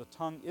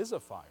a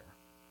fire,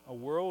 a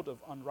world of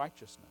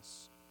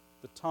unrighteousness.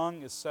 The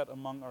tongue is set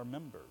among our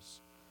members,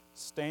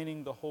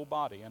 staining the whole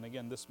body. And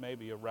again, this may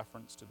be a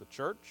reference to the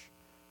church.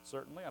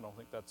 Certainly, I don't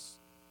think that's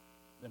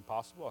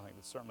impossible. I think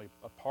it's certainly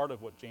a part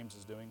of what James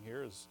is doing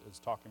here is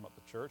talking about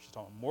the church. He's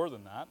talking about more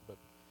than that, but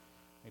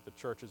I think the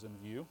church is in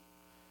view.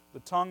 The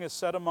tongue is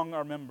set among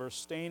our members,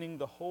 staining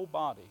the whole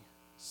body,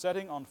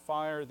 setting on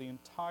fire the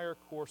entire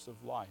course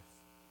of life,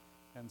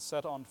 and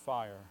set on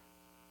fire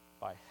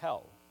by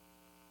hell.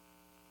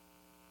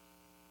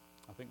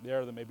 I think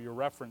there may be a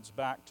reference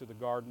back to the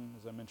garden,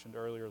 as I mentioned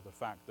earlier, the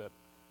fact that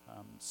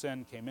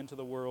sin came into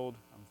the world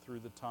through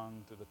the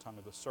tongue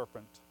of the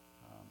serpent.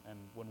 And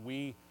when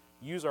we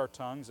use our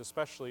tongues,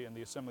 especially in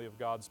the assembly of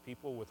God's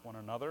people with one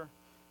another,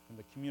 in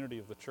the community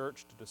of the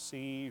church, to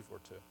deceive or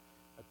to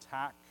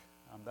attack,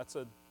 that's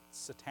a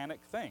satanic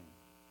thing,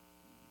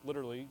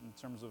 literally, in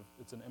terms of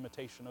it's an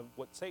imitation of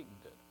what Satan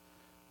did.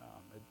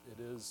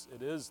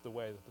 It is the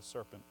way that the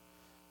serpent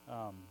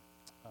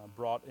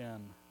brought in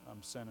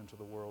sin into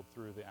the world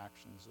through the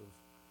actions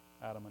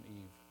of Adam and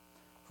Eve.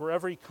 For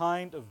every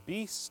kind of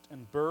beast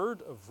and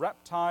bird, of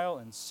reptile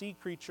and sea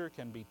creature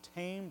can be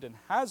tamed and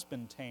has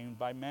been tamed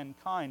by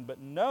mankind, but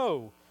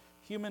no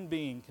human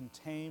being can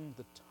tame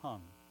the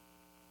tongue.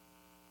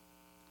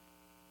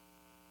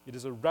 It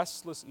is a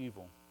restless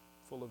evil,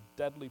 full of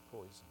deadly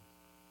poison.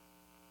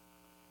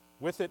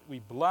 With it we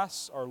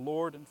bless our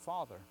Lord and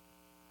Father,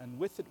 and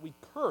with it we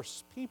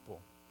curse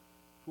people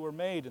who are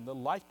made in the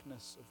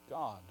likeness of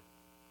God.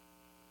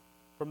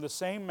 From the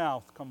same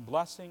mouth come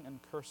blessing and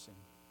cursing.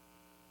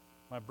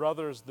 My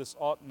brothers, this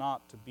ought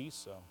not to be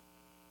so.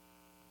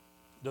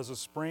 Does a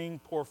spring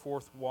pour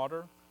forth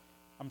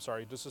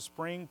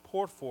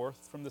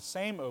from the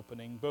same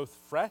opening both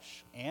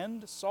fresh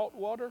and salt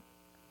water?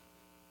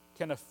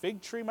 Can a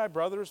fig tree, my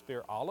brothers,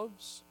 bear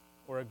olives,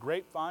 or a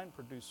grapevine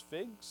produce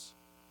figs?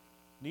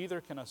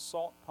 Neither can a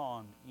salt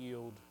pond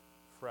yield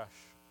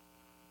fresh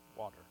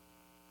water.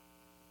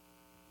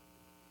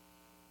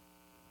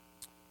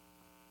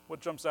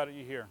 What jumps out at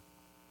you here?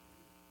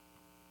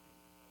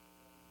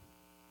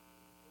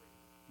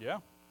 Yeah,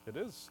 it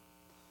is.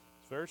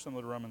 It's very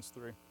similar to Romans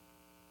 3.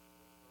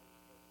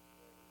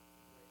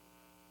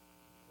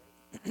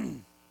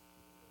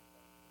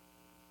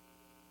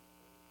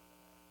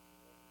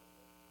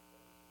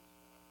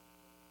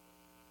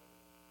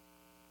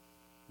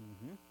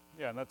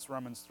 Yeah, and that's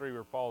Romans 3,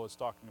 where Paul is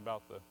talking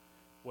about the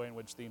way in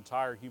which the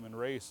entire human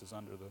race is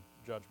under the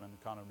judgment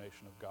and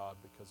condemnation of God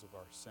because of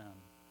our sin.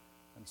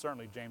 And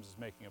certainly James is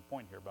making a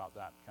point here about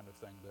that kind of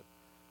thing,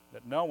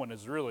 that no one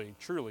is really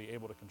truly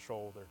able to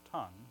control their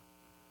tongue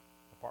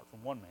apart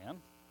from one man,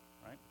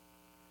 right?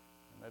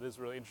 And that is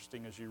really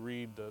interesting as you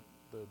read the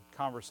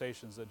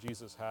conversations that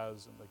Jesus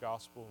has in the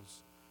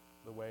Gospels,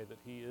 the way that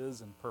he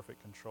is in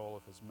perfect control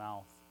of his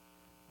mouth.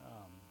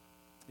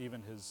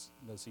 Even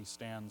as he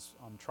stands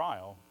on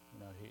trial,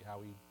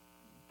 how he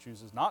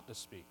chooses not to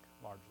speak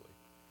largely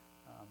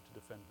to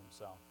defend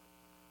himself.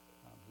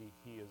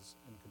 He is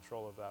in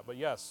control of that. But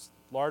yes,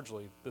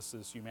 largely this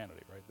is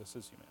humanity, right? This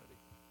is humanity.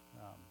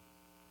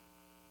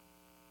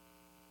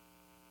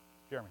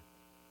 Jeremy.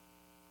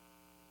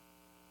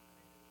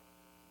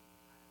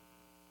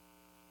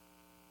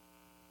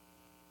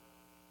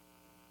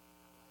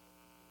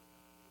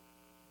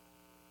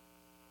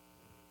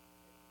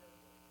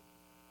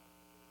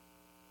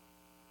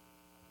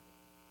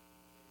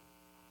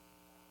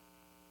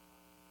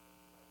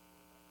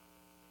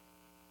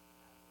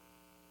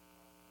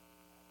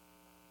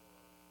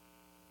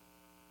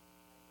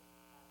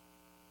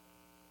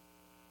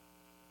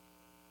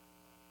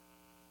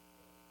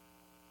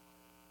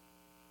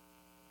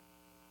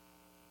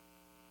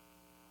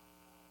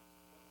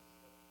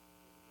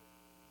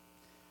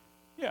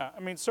 Yeah,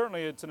 I mean,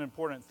 certainly it's an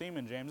important theme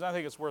in James. I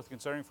think it's worth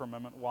considering for a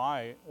moment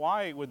why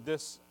would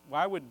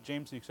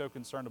James be so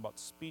concerned about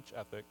speech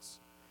ethics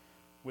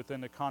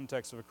within the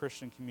context of a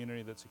Christian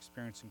community that's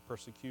experiencing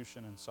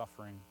persecution and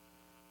suffering,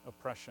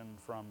 oppression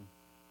from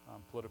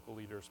political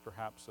leaders,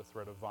 perhaps a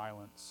threat of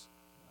violence.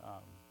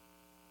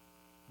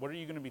 What are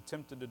you going to be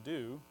tempted to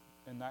do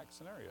in that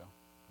scenario?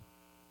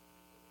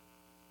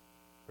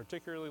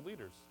 Particularly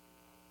leaders.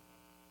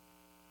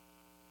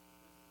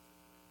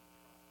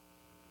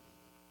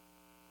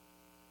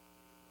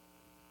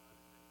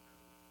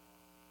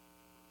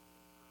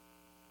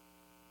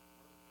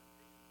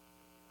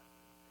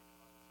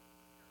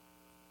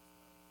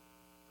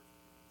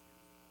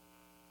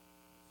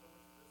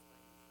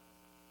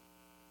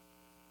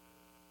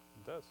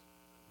 It does.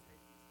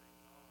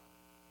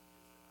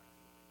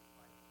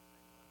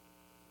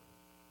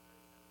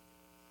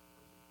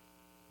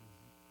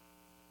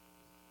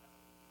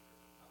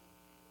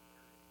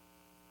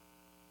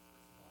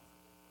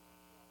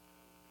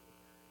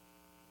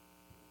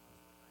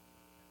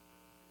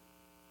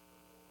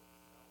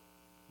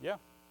 Yeah,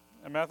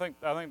 I mean, I think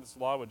that's a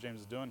lot of what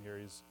James is doing here.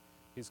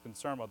 He's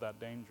concerned about that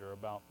danger,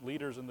 about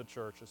leaders in the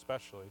church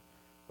especially,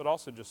 but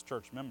also just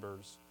church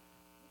members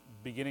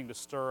beginning to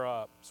stir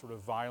up sort of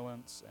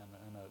violence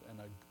and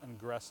an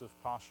aggressive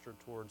posture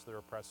towards their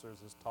oppressors,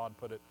 as Todd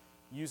put it,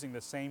 using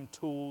the same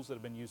tools that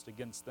have been used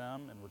against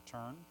them in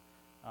return.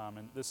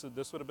 And this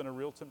would have been a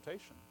real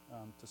temptation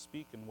to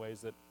speak in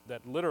ways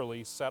that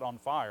literally set on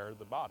fire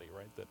the body,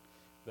 right?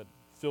 That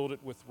filled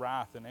it with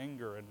wrath and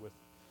anger and with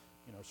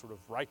sort of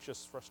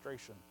righteous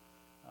frustration.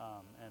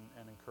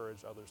 and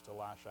encourage others to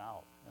lash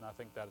out. And I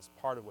think that is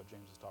part of what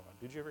James is talking about.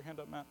 Did you have your hand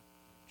up, Matt?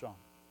 John.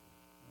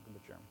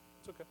 Welcome to Jeremy.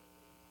 It's okay.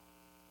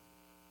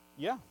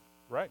 Yeah,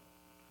 right.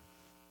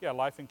 Yeah,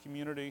 life and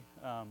community,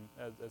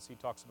 as he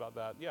talks about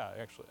that. Yeah,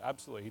 actually,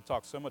 absolutely. He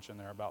talks so much in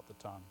there about the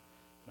tongue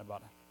and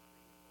about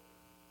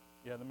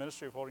the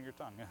ministry of holding your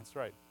tongue. Yeah, that's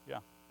right. Yeah,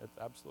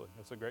 absolutely.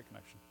 That's a great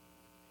connection.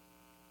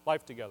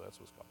 Life together, that's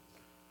what it's called.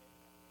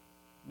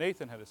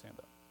 Nathan had his hand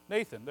up.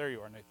 Nathan, there you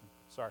are, Nathan.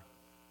 Sorry.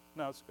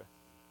 No, it's okay.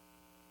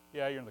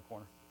 Yeah, you're in the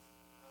corner.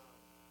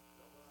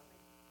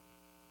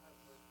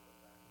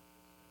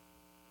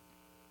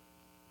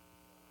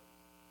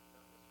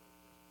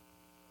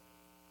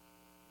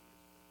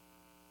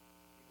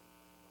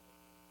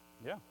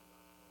 Yeah.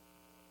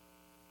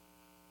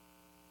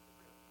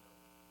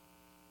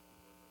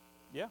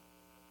 Yeah.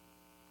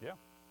 Yeah.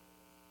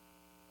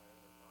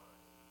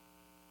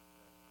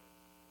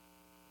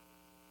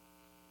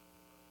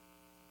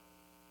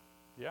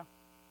 Yeah.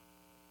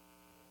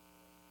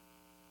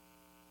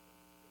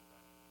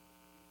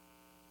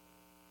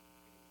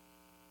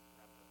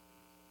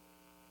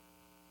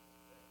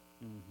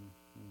 Mm-hmm.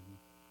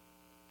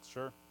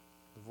 Sure.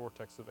 The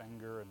vortex of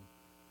anger and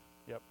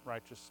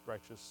righteous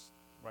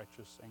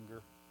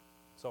anger,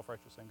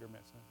 self-righteous anger.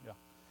 Yeah.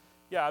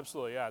 Yeah,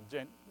 absolutely. Yeah,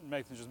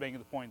 Nathan's just making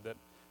the point that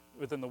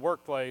within the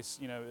workplace,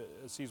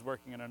 as he's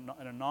working in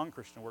a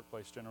non-Christian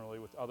workplace generally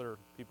with other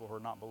people who are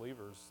not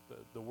believers,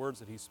 the words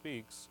that he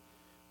speaks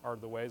are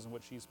the ways in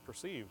which he's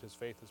perceived. His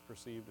faith is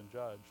perceived and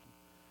judged.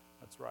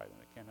 That's right, and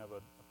it can have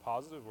a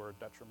positive or a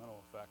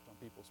detrimental effect on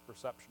people's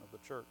perception of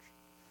the church.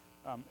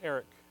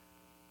 Eric.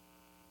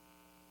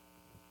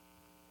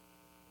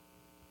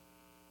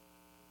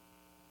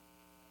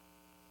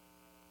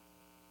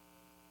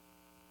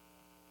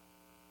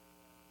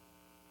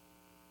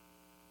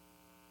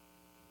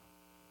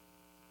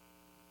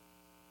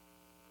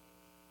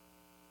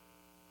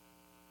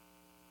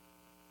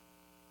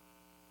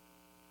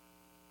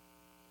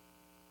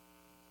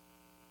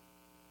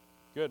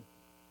 Good.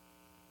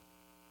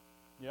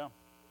 Yeah.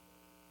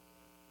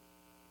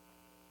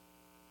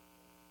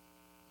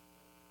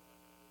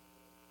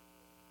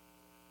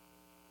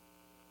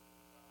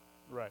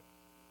 Right.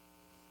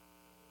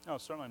 No,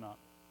 certainly not.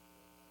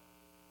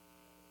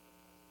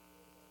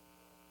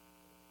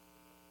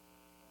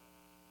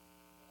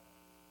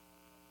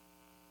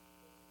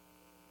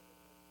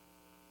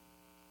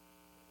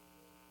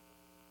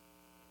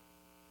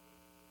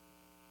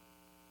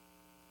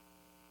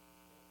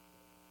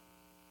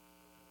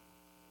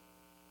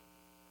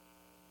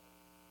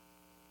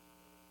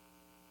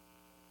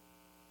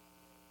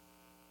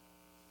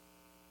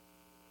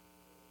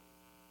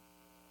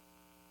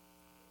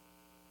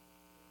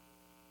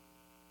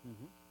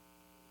 Mm-hmm.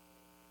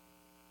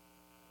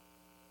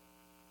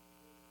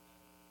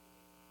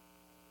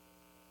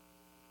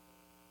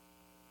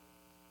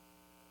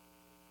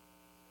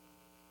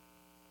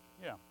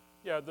 Yeah.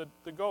 Yeah,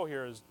 the goal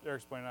here, as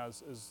Eric's pointing out,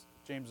 is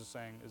James is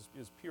saying,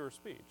 is pure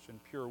speech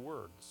and pure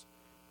words,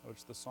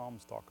 which the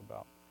Psalms talk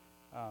about.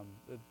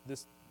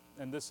 This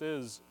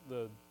is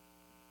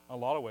a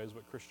lot of ways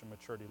what Christian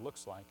maturity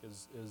looks like,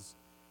 is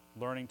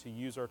learning to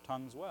use our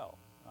tongues well.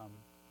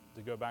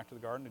 To go back to the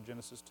garden in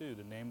Genesis 2,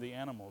 to name the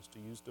animals, to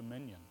use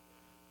dominion,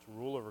 to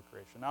rule over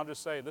creation. I'll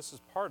just say this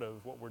is part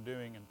of what we're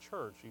doing in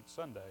church each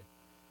Sunday.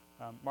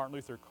 Martin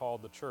Luther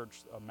called the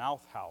church a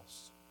mouth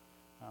house,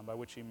 by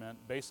which he meant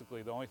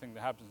basically the only thing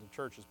that happens in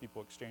church is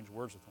people exchange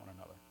words with one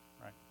another,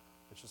 right?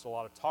 It's just a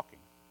lot of talking.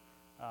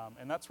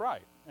 And that's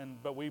right.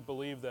 But we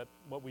believe that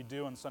what we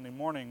do on Sunday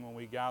morning when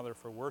we gather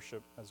for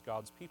worship as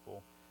God's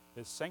people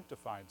is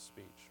sanctified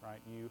speech, right?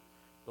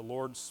 The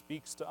Lord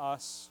speaks to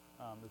us.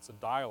 It's a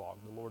dialogue.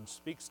 The Lord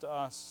speaks to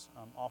us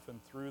often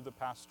through the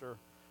pastor,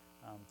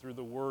 through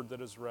the word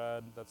that is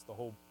read. That's the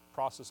whole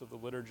process of the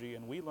liturgy.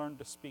 And we learn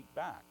to speak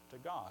back to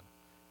God.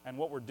 And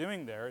what we're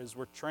doing there is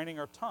we're training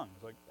our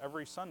tongues. Like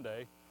every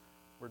Sunday,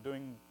 we're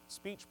doing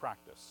speech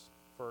practice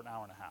for an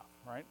hour and a half,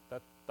 right?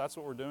 That's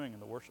what we're doing in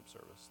the worship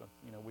service.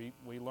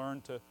 We learn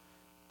to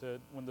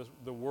when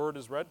the word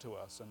is read to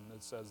us and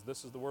it says,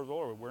 this is the word of the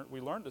Lord, we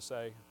learn to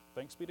say,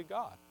 thanks be to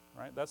God,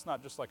 right? That's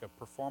not just like a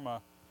pro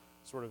forma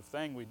sort of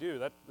thing we do.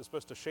 That is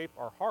supposed to shape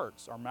our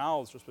hearts. Our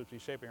mouths are supposed to be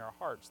shaping our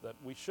hearts, that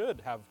we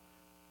should have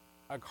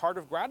a heart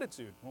of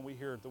gratitude when we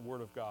hear the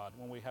word of God,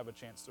 when we have a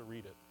chance to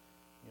read it.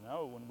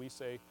 When we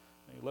say,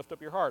 lift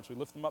up your hearts, we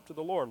lift them up to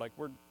the Lord. Like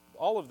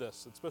all of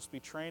this, it's supposed to be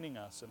training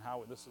us and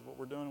how this is what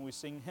we're doing when we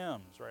sing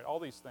hymns, right? All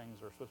these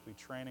things are supposed to be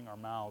training our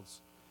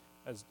mouths.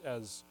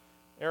 As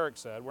Eric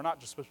said, we're not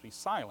just supposed to be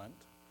silent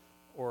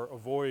or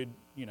avoid,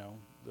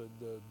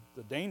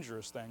 the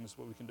dangerous things,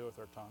 what we can do with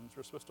our tongues.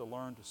 We're supposed to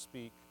learn to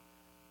speak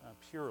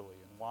purely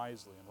and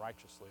wisely and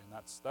righteously,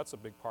 and that's a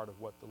big part of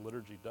what the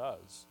liturgy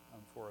does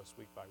for us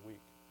week by week.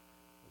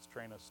 Is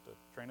train us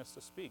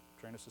to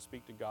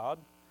speak to God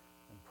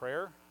in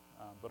prayer,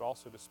 but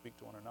also to speak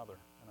to one another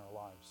in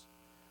our lives.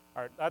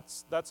 All right,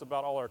 that's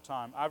about all our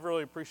time. I've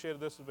really appreciated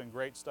this. It's been a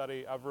great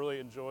study. I've really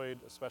enjoyed,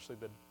 especially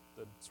the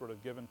sort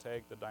of give and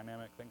take, the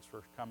dynamic. Thanks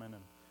for coming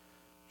and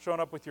showing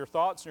up with your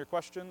thoughts and your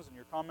questions and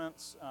your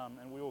comments,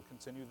 and we will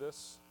continue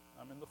this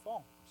in the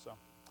fall. So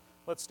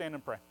let's stand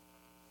and pray.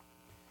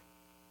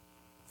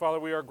 Father,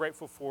 we are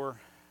grateful for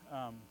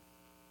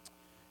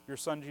your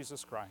Son,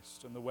 Jesus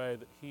Christ, and the way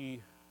that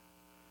he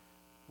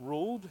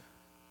ruled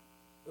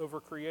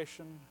over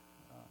creation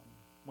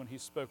when he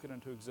spoke it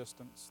into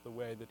existence, the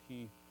way that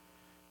he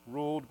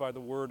ruled by the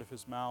word of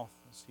his mouth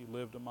as he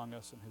lived among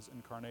us in his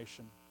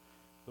incarnation,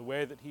 the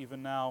way that he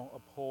even now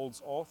upholds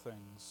all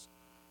things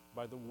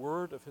by the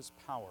word of his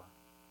power.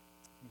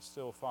 He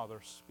still, Father,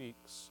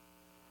 speaks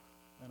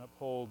and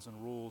upholds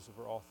and rules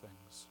over all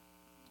things.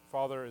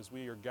 Father, as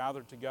we are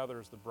gathered together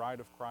as the bride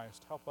of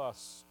Christ, help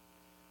us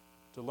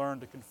to learn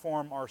to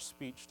conform our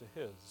speech to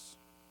his,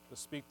 to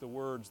speak the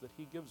words that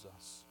he gives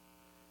us,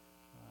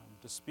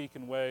 to speak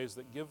in ways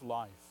that give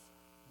life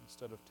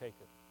instead of take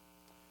it.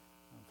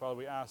 And Father,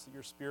 we ask that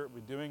your Spirit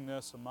be doing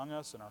this among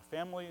us, in our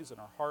families, in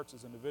our hearts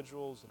as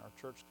individuals, in our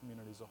church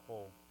community as a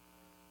whole.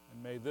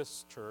 And may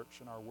this church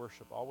and our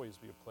worship always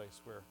be a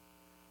place where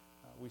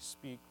we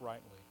speak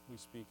rightly, we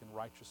speak in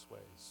righteous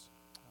ways,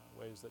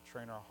 ways that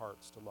train our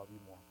hearts to love you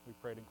more. We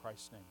pray it in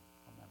Christ's name.